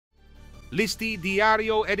Listi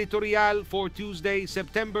Diario Editorial for Tuesday,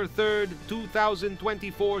 September 3rd,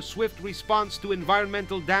 2024. Swift response to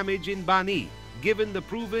environmental damage in Bani. Given the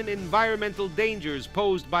proven environmental dangers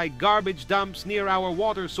posed by garbage dumps near our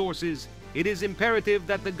water sources, it is imperative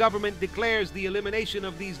that the government declares the elimination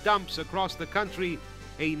of these dumps across the country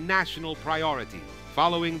a national priority.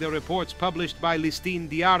 Following the reports published by Listin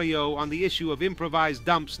Diario on the issue of improvised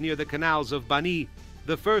dumps near the canals of Bani,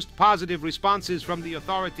 the first positive responses from the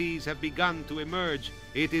authorities have begun to emerge.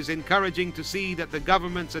 It is encouraging to see that the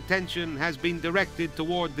government's attention has been directed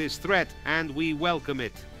toward this threat, and we welcome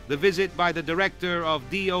it. The visit by the director of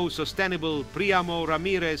DO Sustainable, Priamo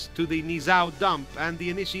Ramirez, to the Nizao dump and the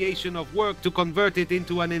initiation of work to convert it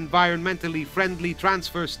into an environmentally friendly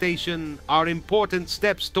transfer station are important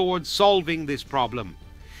steps towards solving this problem.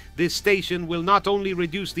 This station will not only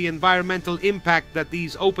reduce the environmental impact that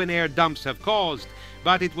these open-air dumps have caused,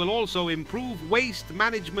 but it will also improve waste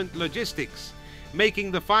management logistics,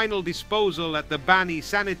 making the final disposal at the Bani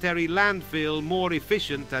sanitary landfill more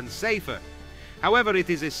efficient and safer. However, it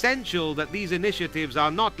is essential that these initiatives are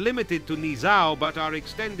not limited to Nizao but are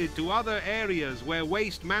extended to other areas where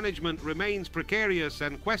waste management remains precarious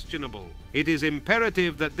and questionable. It is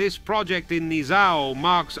imperative that this project in Nizao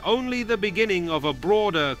marks only the beginning of a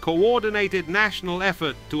broader, coordinated national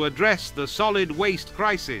effort to address the solid waste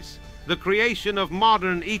crisis. The creation of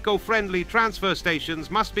modern, eco-friendly transfer stations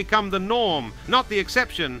must become the norm, not the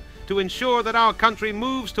exception, to ensure that our country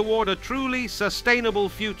moves toward a truly sustainable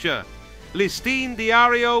future. Listin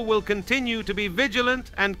Diario will continue to be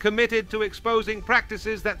vigilant and committed to exposing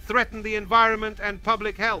practices that threaten the environment and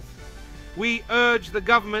public health. We urge the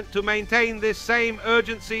government to maintain this same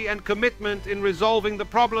urgency and commitment in resolving the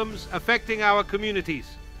problems affecting our communities.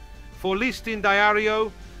 For Listin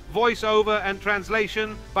Diario, voiceover and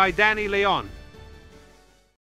translation by Danny Leon.